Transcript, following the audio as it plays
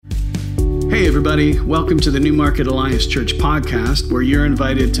Hey everybody, welcome to the New Market Alliance Church podcast, where you're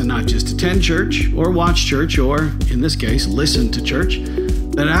invited to not just attend church or watch church or, in this case, listen to church,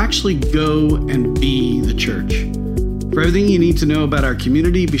 but actually go and be the church. For everything you need to know about our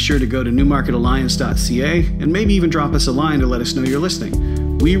community, be sure to go to newmarketalliance.ca and maybe even drop us a line to let us know you're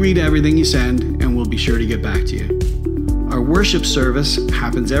listening. We read everything you send and we'll be sure to get back to you. Our worship service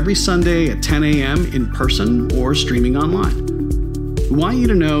happens every Sunday at 10 a.m. in person or streaming online. We want you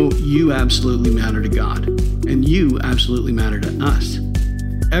to know you absolutely matter to God, and you absolutely matter to us.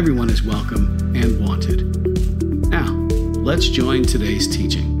 Everyone is welcome and wanted. Now, let's join today's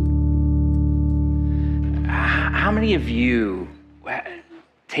teaching. How many of you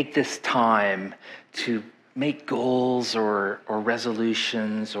take this time to make goals or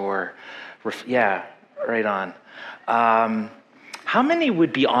resolutions or, right on. How many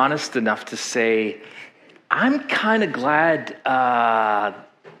would be honest enough to say, I'm kind of glad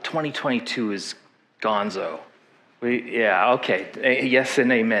 2022 is gonzo? Okay. Yes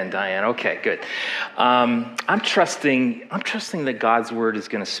and amen, Diane. Okay, good. I'm trusting that God's word is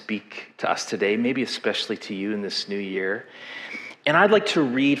going to speak to us today, maybe especially to you in this new year. And I'd like to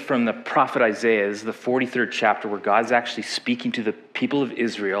read from the prophet Isaiah. This is the 43rd chapter where God's actually speaking to the people of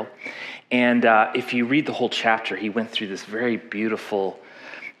Israel. And if you read the whole chapter, he went through this very beautiful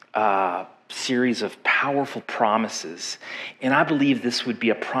series of powerful promises. And I believe this would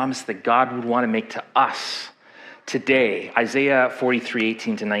be a promise that God would want to make to us today. Isaiah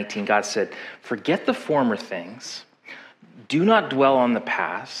 43:18-19, God said, "Forget the former things. Do not dwell on the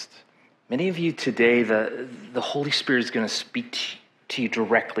past." Many of you today, the Holy Spirit is going to speak to you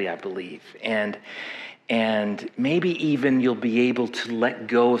directly, I believe. And maybe even you'll be able to let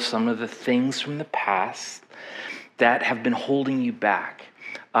go of some of the things from the past that have been holding you back.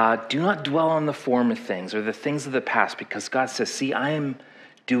 Do not dwell on the former things or the things of the past, because God says, see, I am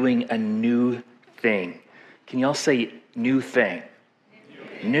doing a new thing. Can you all say new thing?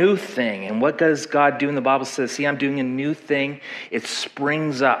 New thing. And what does God do? And the Bible says, see, I'm doing a new thing. It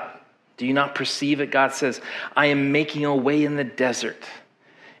springs up. Do you not perceive it? God says, I am making a way in the desert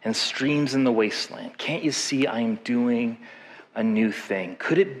and streams in the wasteland. Can't you see I am doing a new thing?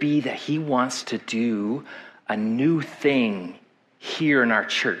 Could it be that he wants to do a new thing here in our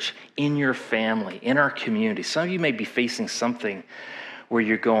church, in your family, in our community? Some of you may be facing something where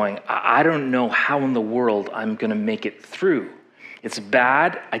you're going, I don't know how in the world I'm going to make it through. It's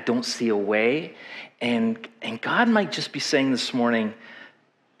bad. I don't see a way. And God might just be saying this morning,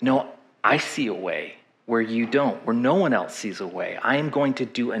 no, I see a way where you don't, where no one else sees a way. I am going to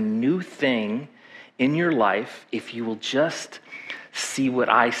do a new thing in your life if you will just see what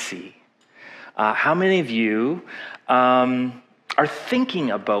I see. How many of you are thinking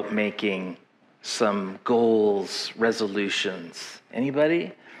about making some goals, resolutions?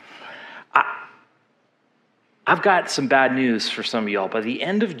 Anybody? I've got some bad news for some of y'all. By the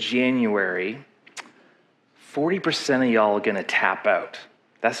end of January, 40% of y'all are going to tap out.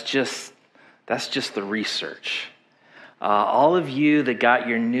 That's just the research. All of you that got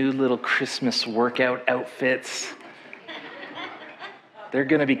your new little Christmas workout outfits, they're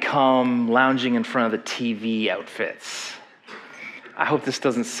going to become lounging in front of the TV outfits. I hope this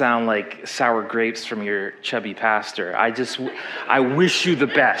doesn't sound like sour grapes from your chubby pastor. I wish you the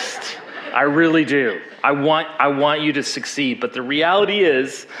best. I really do. I want you to succeed. But the reality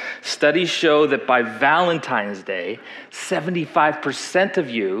is, studies show that by Valentine's Day, 75% of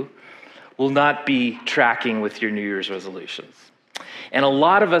you will not be tracking with your New Year's resolutions. And a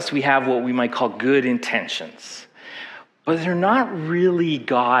lot of us, we have what we might call good intentions, but they're not really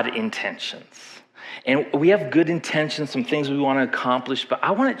God intentions. And we have good intentions, some things we want to accomplish, but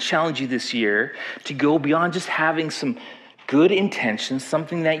I want to challenge you this year to go beyond just having some good intentions,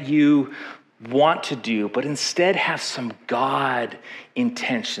 something that you want to do, but instead have some God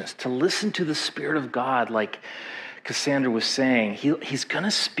intentions, to listen to the Spirit of God, like Cassandra was saying. He's going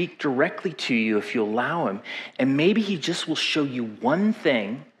to speak directly to you if you allow him, and maybe he just will show you one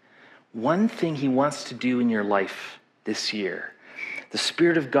thing he wants to do in your life this year. The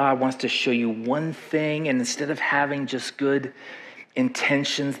Spirit of God wants to show you one thing, and instead of having just good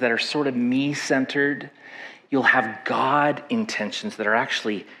intentions that are sort of me-centered, you'll have God intentions that are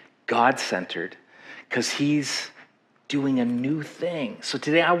actually God-centered, because he's doing a new thing. So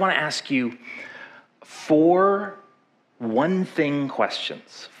today I want to ask you 4 one-thing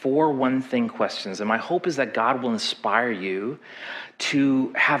questions. 4 one-thing questions. And my hope is that God will inspire you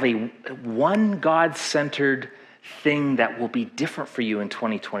to have one God-centered thing that will be different for you in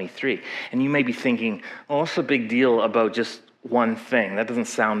 2023. And you may be thinking, well, what's the big deal about just one thing? That doesn't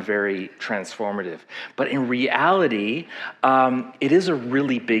sound very transformative. But in reality, it is a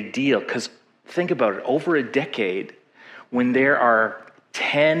really big deal, because think about it, over a decade, when there are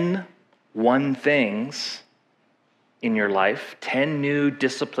 10 one things in your life, 10 new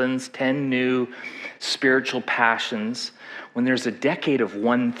disciplines, 10 new spiritual passions, when there's a decade of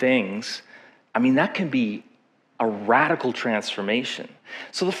one things, I mean, that can be a radical transformation.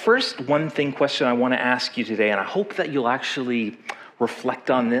 So the first one thing question I want to ask you today, and I hope that you'll actually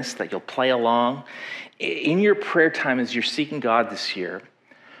reflect on this, that you'll play along. In your prayer time as you're seeking God this year,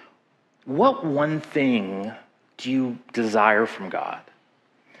 what one thing do you desire from God?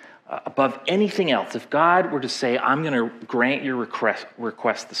 Above anything else, if God were to say, I'm going to grant your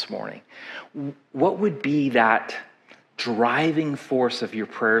request this morning, what would be that driving force of your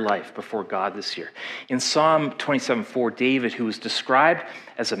prayer life before God this year? In Psalm 27:4, David, who was described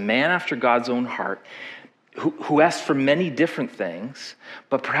as a man after God's own heart, who asked for many different things,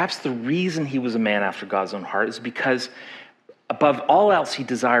 but perhaps the reason he was a man after God's own heart is because above all else, he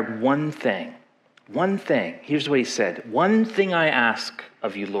desired one thing. One thing. Here's what he said. One thing I ask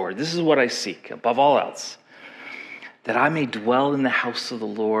of you, Lord. This is what I seek above all else. That I may dwell in the house of the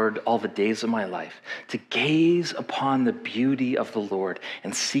Lord all the days of my life, to gaze upon the beauty of the Lord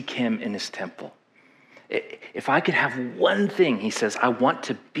and seek him in his temple. If I could have one thing, he says, I want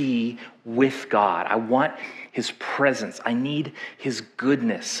to be with God. I want his presence. I need his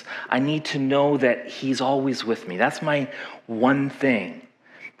goodness. I need to know that he's always with me. That's my one thing.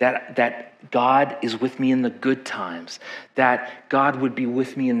 That God is with me in the good times. That God would be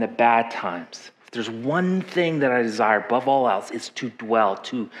with me in the bad times. If there's one thing that I desire above all else, it's to dwell,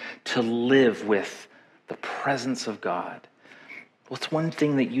 to live with the presence of God. What's one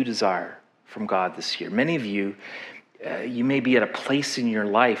thing that you desire from God this year? Many of you, you may be at a place in your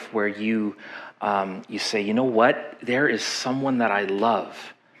life where you say, you know what? There is someone that I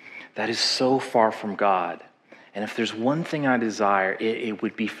love that is so far from God. And if there's one thing I desire, it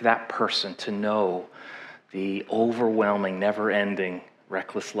would be for that person to know the overwhelming, never-ending,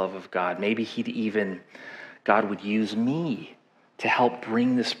 reckless love of God. Maybe God would use me to help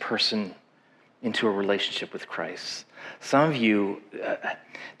bring this person into a relationship with Christ. Some of you,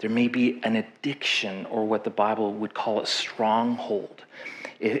 there may be an addiction, or what the Bible would call a stronghold.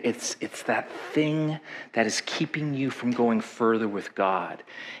 It's that thing that is keeping you from going further with God.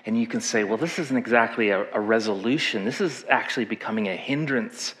 And you can say, well, this isn't exactly a resolution. This is actually becoming a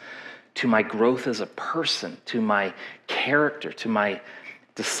hindrance to my growth as a person, to my character, to my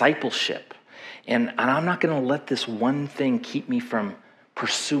discipleship. And I'm not going to let this one thing keep me from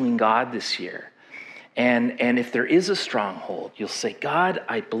pursuing God this year. And if there is a stronghold, you'll say, God,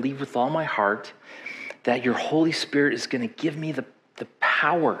 I believe with all my heart that your Holy Spirit is going to give me the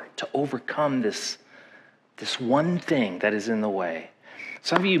power to overcome this one thing that is in the way.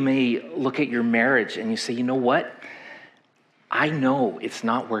 Some of you may look at your marriage and you say, you know what? I know it's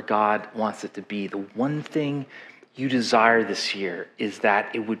not where God wants it to be. The one thing you desire this year is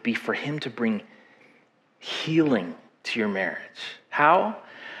that it would be for him to bring healing to your marriage. How?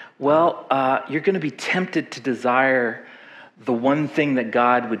 Well, you're going to be tempted to desire the one thing that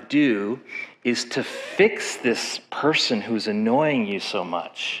God would do is to fix this person who's annoying you so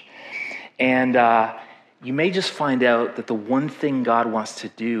much. And you may just find out that the one thing God wants to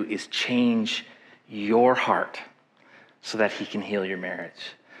do is change your heart so that he can heal your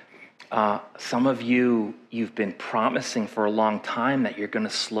marriage. Some of you, you've been promising for a long time that you're going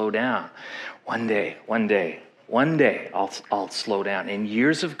to slow down. One day, I'll slow down. And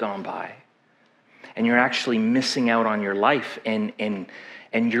years have gone by, and you're actually missing out on your life. And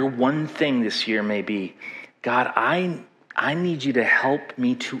your one thing this year may be, God, I need you to help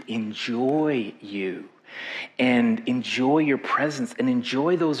me to enjoy you and enjoy your presence and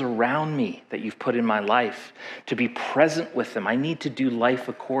enjoy those around me that you've put in my life, to be present with them. I need to do life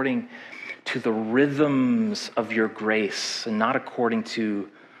according to the rhythms of your grace and not according to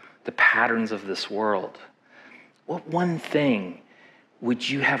the patterns of this world. What one thing would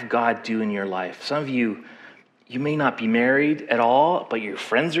you have God do in your life? Some of you, you may not be married at all, but your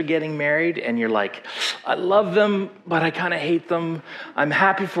friends are getting married and you're like, I love them, but I kind of hate them. I'm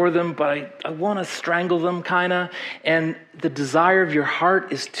happy for them, but I want to strangle them kind of. And the desire of your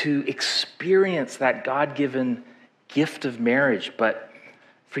heart is to experience that God-given gift of marriage. But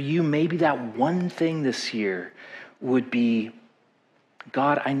for you, maybe that one thing this year would be,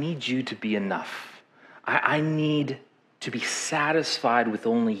 God, I need you to be enough. I need to be satisfied with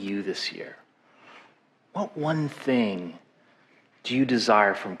only you this year. What one thing do you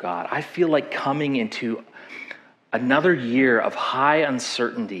desire from God? I feel like coming into another year of high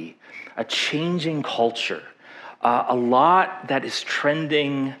uncertainty, a changing culture, a lot that is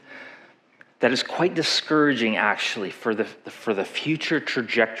trending that is quite discouraging, actually, for the future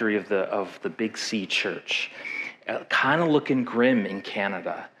trajectory of the Big C Church. Kind of looking grim in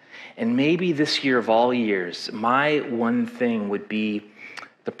Canada. And maybe this year of all years, my one thing would be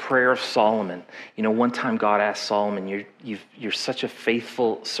the prayer of Solomon. You know, one time God asked Solomon, you're such a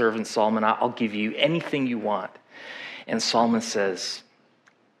faithful servant, Solomon, I'll give you anything you want. And Solomon says,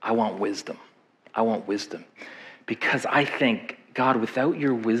 I want wisdom. I want wisdom. Because I think, God, without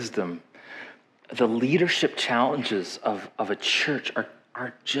your wisdom, the leadership challenges of a church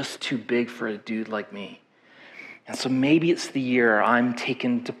are just too big for a dude like me. And so maybe it's the year I'm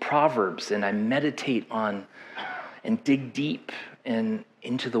taken to Proverbs and I meditate on and dig deep and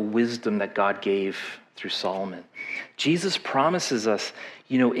into the wisdom that God gave through Solomon. Jesus promises us,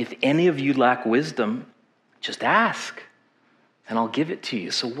 you know, if any of you lack wisdom, just ask and I'll give it to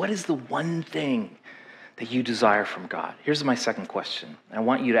you. So what is the one thing that you desire from God? Here's my second question. I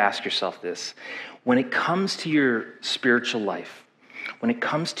want you to ask yourself this. When it comes to your spiritual life, when it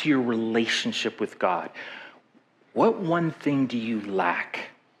comes to your relationship with God, what one thing do you lack?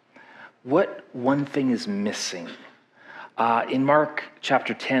 What one thing is missing? In Mark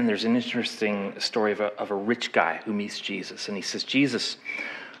chapter 10, there's an interesting story of a rich guy who meets Jesus. And he says, Jesus,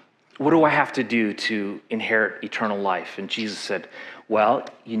 what do I have to do to inherit eternal life? And Jesus said, well,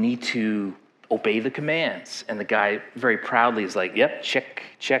 you need to obey the commands. And the guy very proudly is like, yep,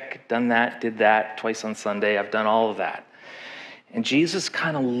 check, done that, did that twice on Sunday. I've done all of that. And Jesus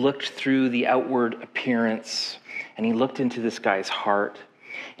kind of looked through the outward appearance and he looked into this guy's heart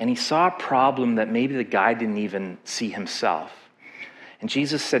and he saw a problem that maybe the guy didn't even see himself. And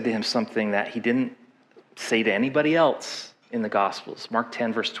Jesus said to him something that he didn't say to anybody else in the Gospels. Mark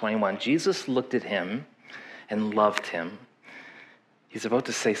 10, verse 21. Jesus looked at him and loved him. He's about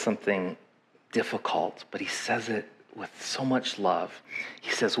to say something difficult, but he says it with so much love.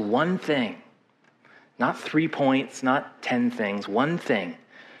 He says, one thing, not 3 points, not 10 things, one thing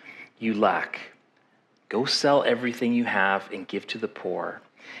you lack. Go sell everything you have and give to the poor,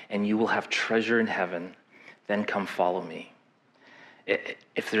 and you will have treasure in heaven. Then come follow me.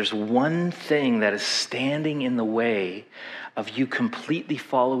 If there's one thing that is standing in the way of you completely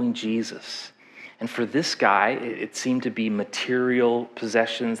following Jesus, and for this guy, it seemed to be material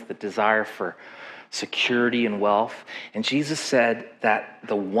possessions, the desire for security and wealth. And Jesus said that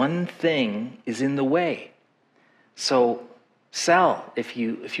the one thing is in the way. So sell if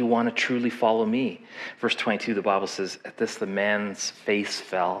you want to truly follow me. Verse 22, the Bible says, at this the man's face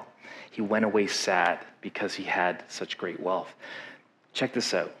fell. He went away sad because he had such great wealth. Check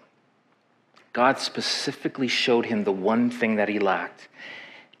this out. God specifically showed him the one thing that he lacked,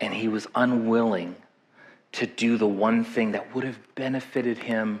 and he was unwilling to do the one thing that would have benefited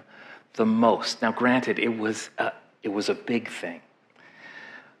him the most. Now, granted, it was a big thing,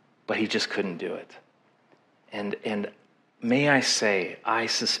 but he just couldn't do it. And may I say, I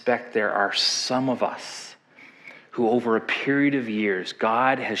suspect there are some of us who over a period of years,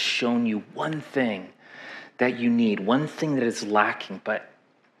 God has shown you one thing that you need, one thing that is lacking, but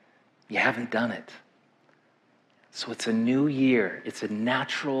you haven't done it. So it's a new year. It's a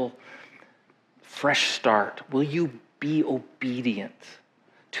natural, fresh start. Will you be obedient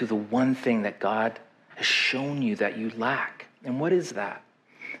to the one thing that God has shown you that you lack? And what is that?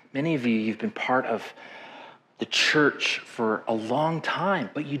 Many of you, you've been part of the church for a long time,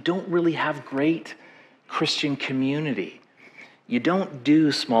 but you don't really have great Christian community. You don't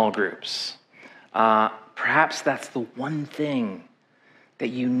do small groups. Perhaps that's the one thing that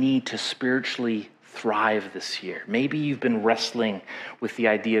you need to spiritually thrive this year. Maybe you've been wrestling with the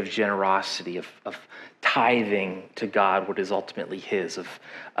idea of generosity, of tithing to God what is ultimately his,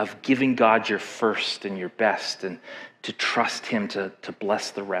 of giving God your first and your best and to trust him to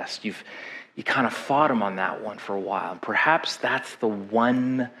bless the rest. You kind of fought him on that one for a while. Perhaps that's the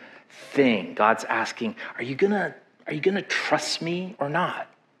one thing God's asking, are you gonna trust me or not?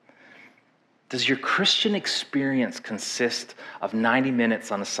 Does your Christian experience consist of 90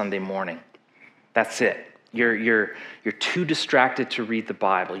 minutes on a Sunday morning? That's it. You're too distracted to read the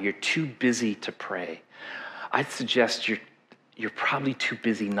Bible. You're too busy to pray. I'd suggest you're probably too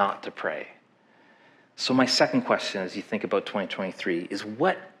busy not to pray. So my second question as you think about 2023 is,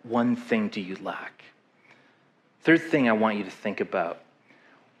 what one thing do you lack? Third thing I want you to think about,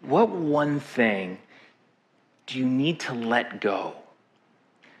 what one thing do you need to let go?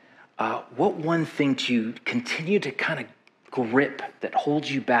 What one thing do you continue to kind of grip that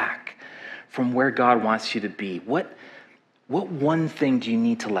holds you back from where God wants you to be? What one thing do you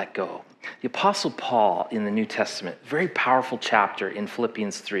need to let go? The Apostle Paul in the New Testament, very powerful chapter in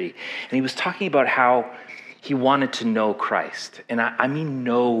Philippians 3, and he was talking about how He wanted to know Christ. And I mean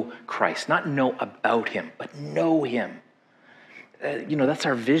know Christ, not know about him, but know him. That's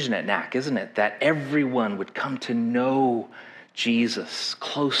our vision at NAC, isn't it? That everyone would come to know Jesus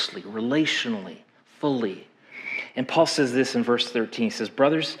closely, relationally, fully. And Paul says this in verse 13. He says,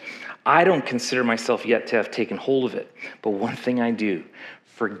 brothers, I don't consider myself yet to have taken hold of it, but one thing I do,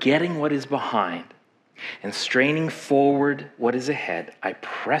 forgetting what is behind and straining forward what is ahead, I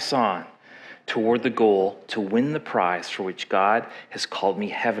press on toward the goal to win the prize for which God has called me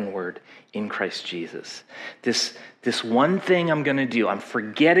heavenward in Christ Jesus. This one thing I'm going to do, I'm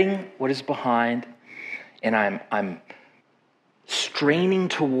forgetting what is behind, and I'm straining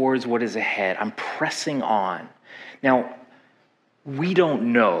towards what is ahead. I'm pressing on. Now, we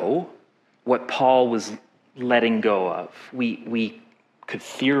don't know what Paul was letting go of. We could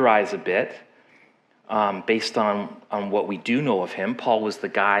theorize a bit based on what we do know of him. Paul was the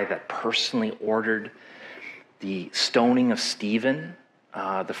guy that personally ordered the stoning of Stephen,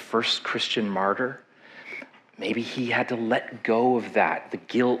 the first Christian martyr. Maybe he had to let go of that, the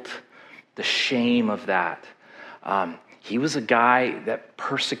guilt, the shame of that. He was a guy that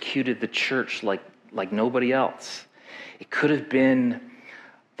persecuted the church like nobody else. It could have been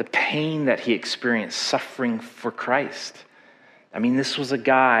the pain that he experienced suffering for Christ. I mean, this was a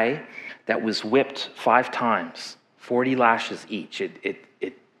guy that was whipped 5 times, 40 lashes each.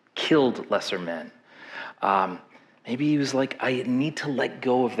 It killed lesser men. Maybe he was like, I need to let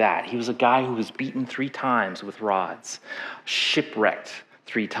go of that. He was a guy who was beaten 3 times with rods, shipwrecked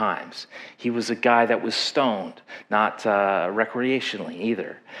 3 times. He was a guy that was stoned, not recreationally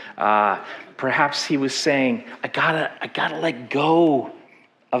either. Perhaps he was saying, I gotta let go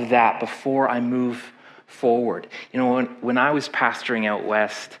of that before I move forward. When I was pastoring out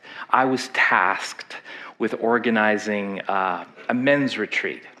west, I was tasked with organizing a men's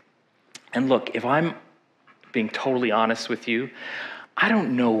retreat. And look, if I'm being totally honest with you, I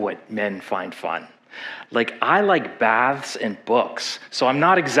don't know what men find fun. I like baths and books, so I'm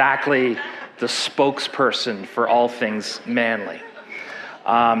not exactly the spokesperson for all things manly.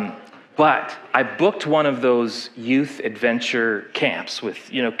 But I booked one of those youth adventure camps with,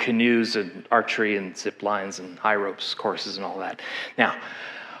 canoes and archery and zip lines and high ropes courses and all that. Now,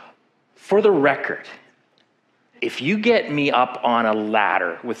 for the record, if you get me up on a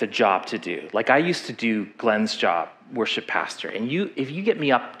ladder with a job to do, like I used to do Glenn's job, worship pastor, and if you get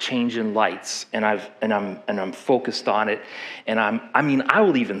me up changing lights and I'm focused on it, and I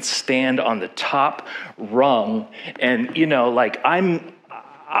will even stand on the top rung, and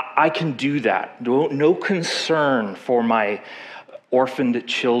I can do that. No concern for my orphaned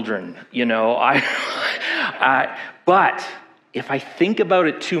children, but if I think about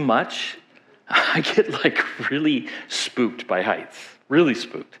it too much, I get really spooked by heights, really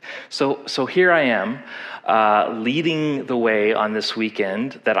spooked. So here I am leading the way on this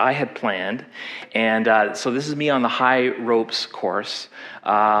weekend that I had planned. And so this is me on the high ropes course. You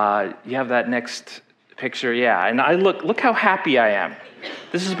have that next picture? Yeah. And look how happy I am.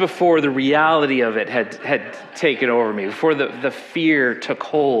 This is before the reality of it had taken over me, before the fear took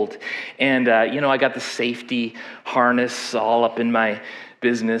hold. And, I got the safety harness all up in my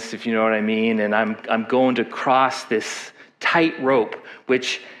business, if you know what I mean. And I'm going to cross this tightrope,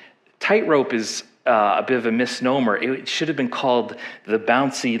 which tightrope is a bit of a misnomer. It should have been called the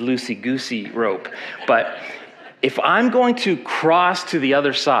bouncy, loosey-goosey rope. But if I'm going to cross to the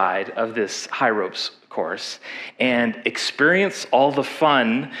other side of this high ropes course and experience all the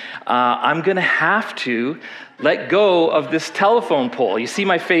fun, I'm going to have to let go of this telephone pole. You see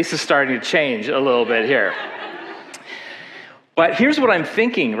my face is starting to change a little bit here. But here's what I'm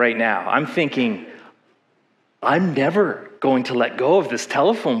thinking right now. I'm thinking, I'm never going to let go of this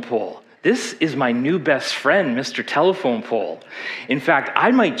telephone pole. This is my new best friend, Mr. Telephone Pole. In fact,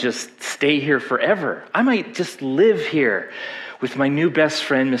 I might just stay here forever. I might just live here with my new best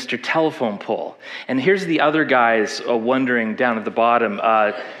friend, Mr. Telephone Pole. And here's the other guys wondering down at the bottom,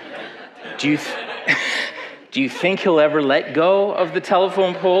 do you think he'll ever let go of the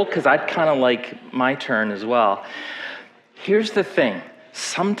telephone pole? Because I'd kind of like my turn as well. Here's the thing.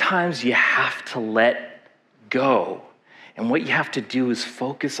 Sometimes you have to let go. And what you have to do is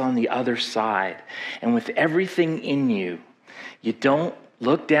focus on the other side. And with everything in you, you don't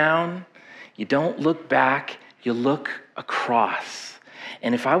look down, you don't look back, you look across.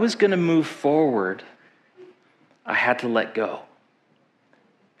 And if I was going to move forward, I had to let go.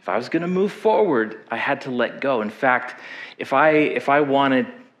 If I was going to move forward, I had to let go. In fact, if I wanted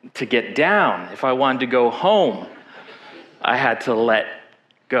to get down, if I wanted to go home, I had to let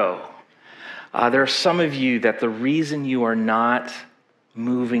go. There are some of you that the reason you are not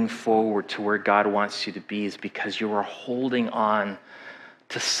moving forward to where God wants you to be is because you are holding on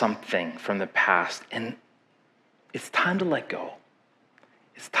to something from the past. And it's time to let go.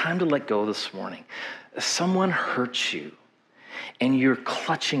 It's time to let go this morning. Someone hurts you and you're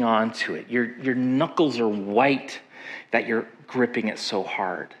clutching onto it. Your knuckles are white that you're gripping it so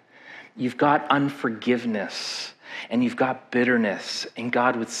hard. You've got unforgiveness and you've got bitterness. And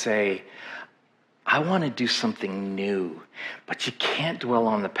God would say, I want to do something new, but you can't dwell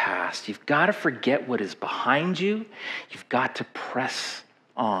on the past. You've got to forget what is behind you. You've got to press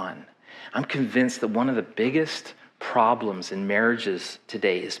on. I'm convinced that one of the biggest problems in marriages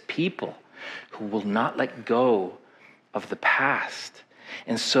today is people who will not let go of the past.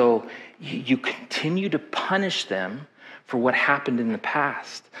 And so you continue to punish them for what happened in the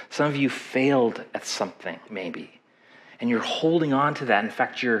past. Some of you failed at something, maybe. And you're holding on to that. In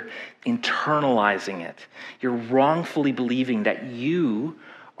fact, you're internalizing it. You're wrongfully believing that you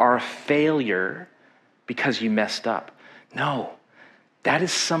are a failure because you messed up. No, that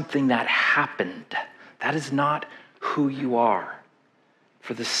is something that happened. That is not who you are.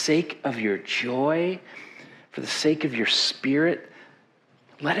 For the sake of your joy, for the sake of your spirit,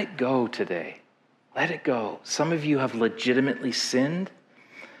 let it go today. Let it go. Some of you have legitimately sinned.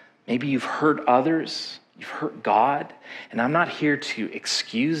 Maybe you've hurt others. You've hurt God, and I'm not here to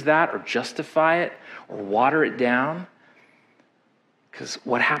excuse that or justify it or water it down, because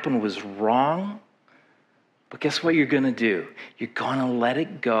what happened was wrong. But guess what you're going to do? You're going to let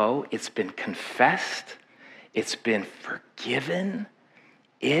it go. It's been confessed. It's been forgiven.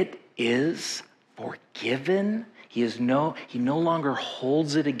 It is forgiven. He no longer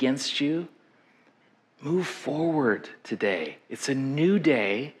holds it against you. Move forward today. It's a new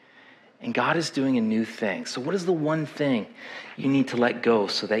day. And God is doing a new thing. So what is the one thing you need to let go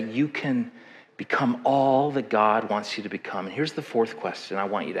so that you can become all that God wants you to become? And here's the fourth question I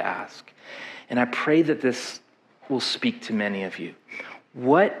want you to ask. And I pray that this will speak to many of you.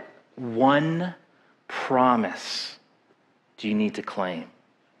 What one promise do you need to claim?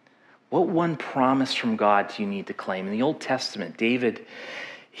 What one promise from God do you need to claim? In the Old Testament, David,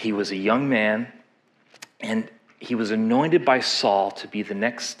 he was a young man, and he was anointed by Saul to be the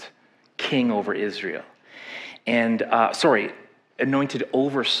next king over Israel. And, anointed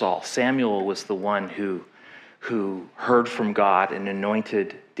over Saul. Samuel was the one who heard from God and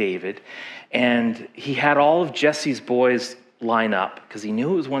anointed David. And he had all of Jesse's boys line up because he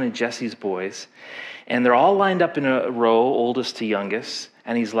knew it was one of Jesse's boys. And they're all lined up in a row, oldest to youngest.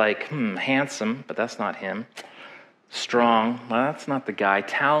 And he's like, handsome, but that's not him. Strong, well, that's not the guy.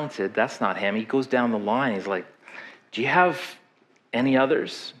 Talented, that's not him. He goes down the line. He's like, do you have any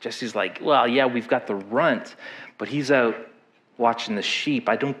others? Jesse's like, well, yeah, we've got the runt, but he's out watching the sheep.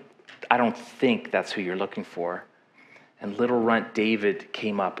 I don't think that's who you're looking for. And little runt David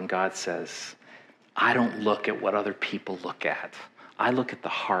came up, and God says, I don't look at what other people look at. I look at the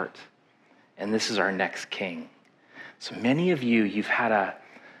heart, and this is our next king. So many of you, you've had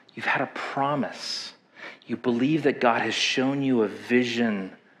a promise. You believe that God has shown you a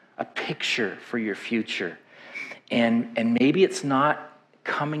vision, a picture for your future. And maybe it's not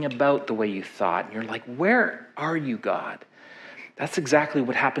coming about the way you thought. And you're like, where are you, God? That's exactly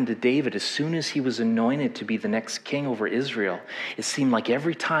what happened to David. As soon as he was anointed to be the next king over Israel, it seemed like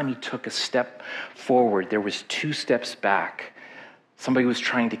every time he took a step forward, there was 2 steps back. Somebody was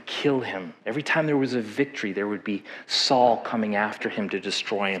trying to kill him. Every time there was a victory, there would be Saul coming after him to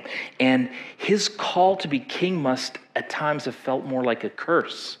destroy him. And his call to be king must at times have felt more like a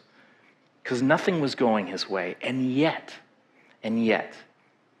curse, because nothing was going his way. And yet,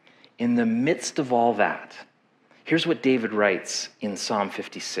 in the midst of all that, here's what David writes in Psalm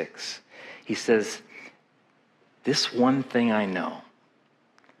 56. He says, this one thing I know,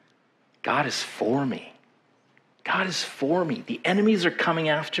 God is for me. God is for me. The enemies are coming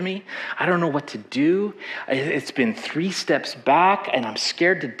after me. I don't know what to do. It's been 3 steps back, and I'm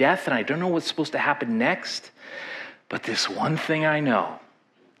scared to death, and I don't know what's supposed to happen next. But this one thing I know,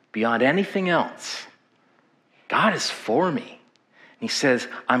 beyond anything else, God is for me. And he says,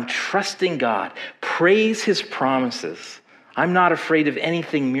 I'm trusting God. Praise his promises. I'm not afraid of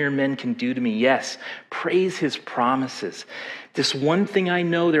anything mere men can do to me. Yes, praise his promises. This one thing I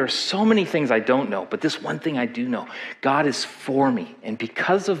know, there are so many things I don't know, but this one thing I do know, God is for me. And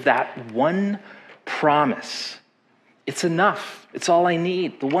because of that one promise, it's enough. It's all I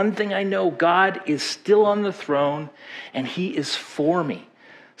need. The one thing I know, God is still on the throne and he is for me.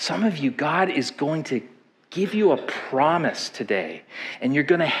 Some of you, God is going to give you a promise today, and you're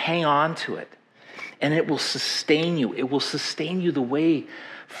going to hang on to it, and it will sustain you. It will sustain you the way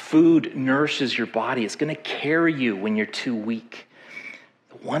food nourishes your body. It's going to carry you when you're too weak.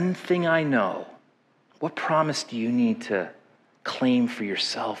 The one thing I know, what promise do you need to claim for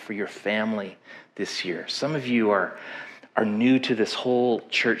yourself, for your family this year? Some of you are new to this whole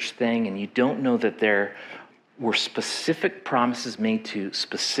church thing, and you don't know that there were specific promises made to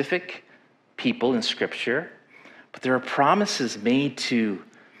specific people in Scripture, but there are promises made to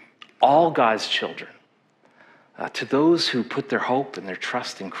all God's children, to those who put their hope and their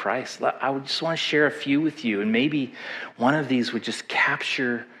trust in Christ. I would just want to share a few with you, and maybe one of these would just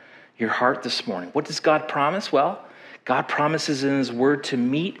capture your heart this morning. What does God promise? Well, God promises in his word to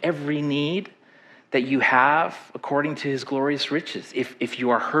meet every need that you have according to his glorious riches. If you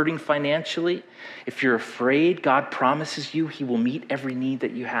are hurting financially, if you're afraid, God promises you he will meet every need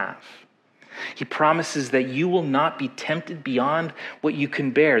that you have. He promises that you will not be tempted beyond what you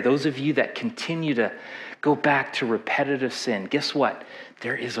can bear. Those of you that continue to go back to repetitive sin, guess what?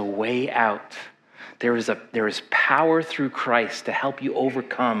 There is a way out. There is power through Christ to help you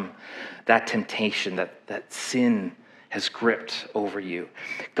overcome that temptation, that sin has gripped over you.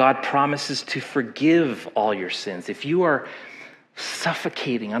 God promises to forgive all your sins. If you are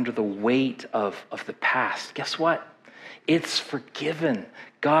suffocating under the weight of the past, guess what? It's forgiven.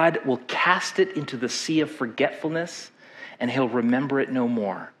 God will cast it into the sea of forgetfulness, and he'll remember it no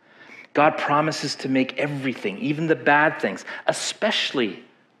more. God promises to make everything, even the bad things, especially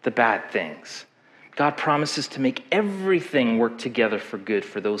the bad things. God promises to make everything work together for good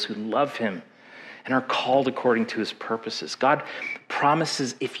for those who love him and are called according to his purposes. God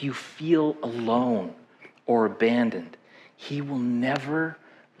promises if you feel alone or abandoned, he will never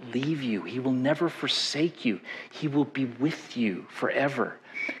leave you. He will never forsake you. He will be with you forever.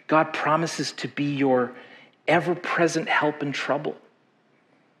 God promises to be your ever-present help in trouble.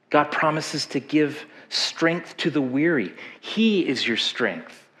 God promises to give strength to the weary. He is your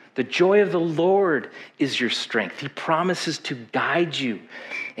strength. The joy of the Lord is your strength. He promises to guide you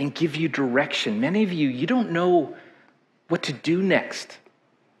and give you direction. Many of you, you don't know what to do next.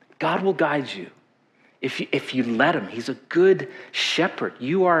 God will guide you if you let him. He's a good shepherd.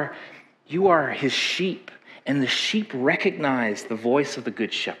 You are his sheep, and the sheep recognize the voice of the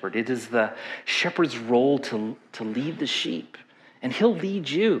good shepherd. It is the shepherd's role to lead the sheep, and he'll lead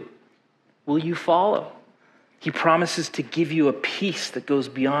you. Will you follow? He promises to give you a peace that goes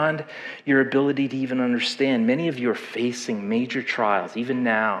beyond your ability to even understand. Many of you are facing major trials, even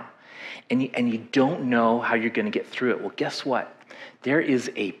now, and you don't know how you're going to get through it. Well, guess what? There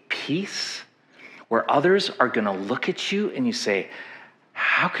is a peace where others are going to look at you and you say,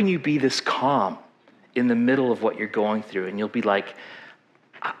 how can you be this calm in the middle of what you're going through? And you'll be like,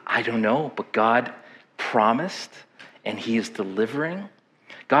 I don't know, but God promised, and he is delivering.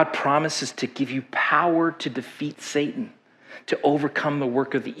 God promises to give you power to defeat Satan, to overcome the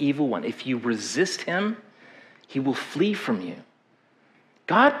work of the evil one. If you resist him, he will flee from you.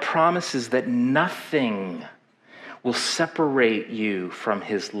 God promises that nothing will separate you from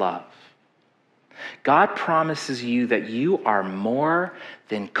his love. God promises you that you are more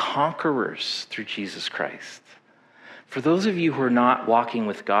than conquerors through Jesus Christ. For those of you who are not walking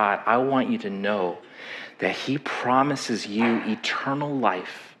with God, I want you to know that he promises you eternal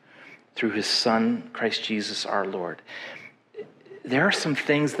life through his Son, Christ Jesus our Lord. There are some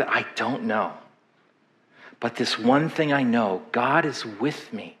things that I don't know, but this one thing I know, God is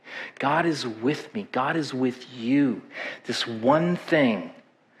with me. God is with me. God is with you. This one thing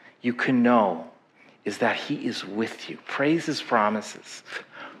you can know is that he is with you. Praise his promises.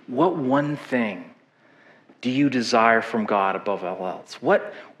 What one thing do you desire from God above all else?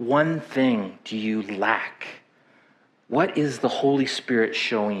 What one thing do you lack? What is the Holy Spirit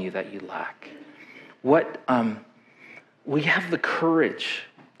showing you that you lack? We have the courage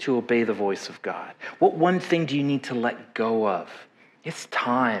to obey the voice of God. What one thing do you need to let go of? It's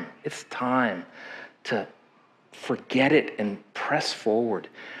time. It's time to forget it and press forward.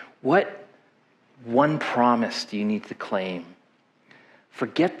 What one promise do you need to claim?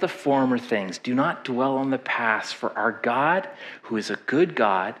 Forget the former things. Do not dwell on the past, for our God, who is a good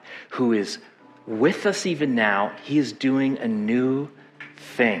God, who is with us even now, he is doing a new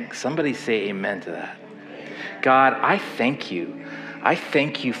thing. Somebody say amen to that. God, I thank you. I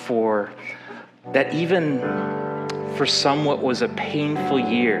thank you for that even for some what was a painful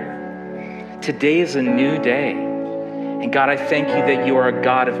year. Today is a new day. And God, I thank you that you are a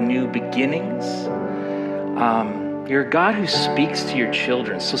God of new beginnings. You're a God who speaks to your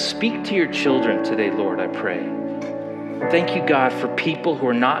children. So speak to your children today, Lord, I pray. Thank you, God, for people who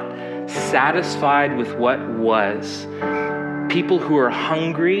are not satisfied with what was. People who are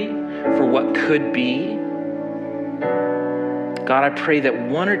hungry for what could be. God, I pray that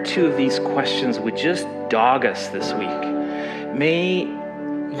one or two of these questions would just dog us this week. May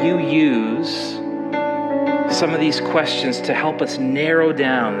you use some of these questions to help us narrow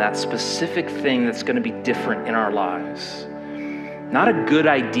down that specific thing that's going to be different in our lives. Not a good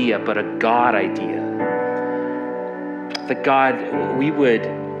idea, but a God idea. That God, we would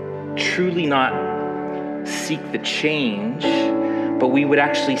truly not seek the change, but we would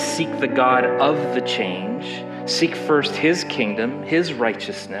actually seek the God of the change. Seek first his kingdom, his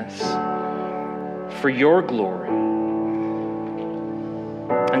righteousness, for your glory.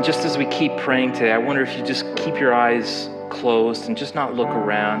 And just as we keep praying today, I wonder if you just keep your eyes closed and just not look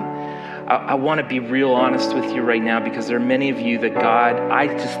around. I want to be real honest with you right now, because there are many of you that God, I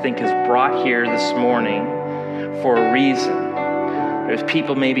just think, has brought here this morning for a reason. There's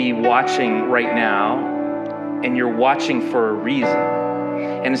people maybe watching right now, and you're watching for a reason.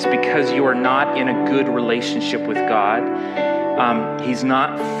 And it's because you are not in a good relationship with God. He's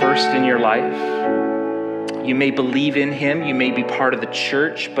not first in your life. You may believe in him, you may be part of the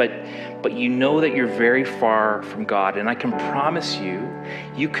church, but you know that you're very far from God. And I can promise you,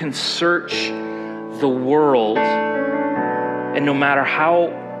 you can search the world, and no matter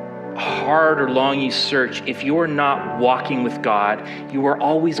how hard or long you search, if you're not walking with God, you are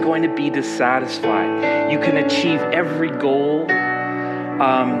always going to be dissatisfied. You can achieve every goal,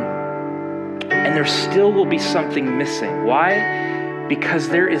 and there still will be something missing. Why? Because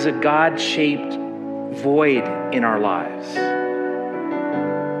there is a God-shaped void in our lives.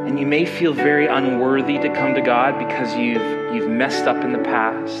 And you may feel very unworthy to come to God because you've messed up in the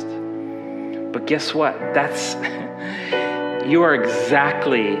past. But guess what? You are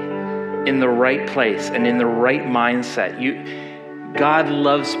exactly in the right place and in the right mindset. God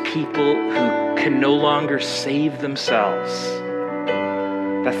loves people who can no longer save themselves.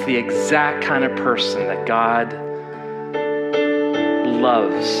 That's the exact kind of person that God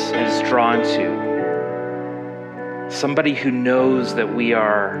loves and is drawn to. Somebody who knows that we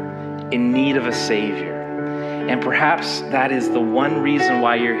are in need of a Savior. And perhaps that is the one reason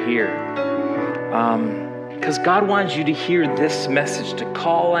why you're here. Because God wants you to hear this message, to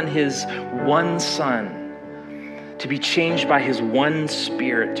call on his one Son, to be changed by his one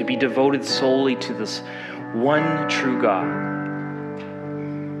Spirit, to be devoted solely to this one true God.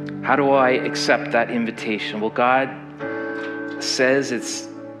 How do I accept that invitation? Well, God says it's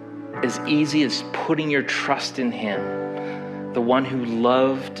as easy as putting your trust in him, the one who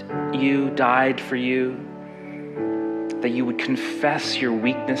loved you, died for you, that you would confess your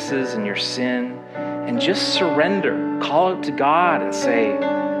weaknesses and your sin and just surrender. Call it to God and say,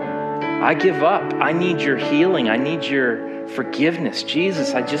 I give up. I need your healing. I need your forgiveness.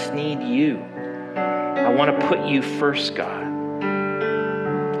 Jesus, I just need you. I want to put you first, God.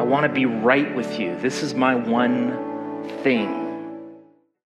 I want to be right with you. This is my one thing.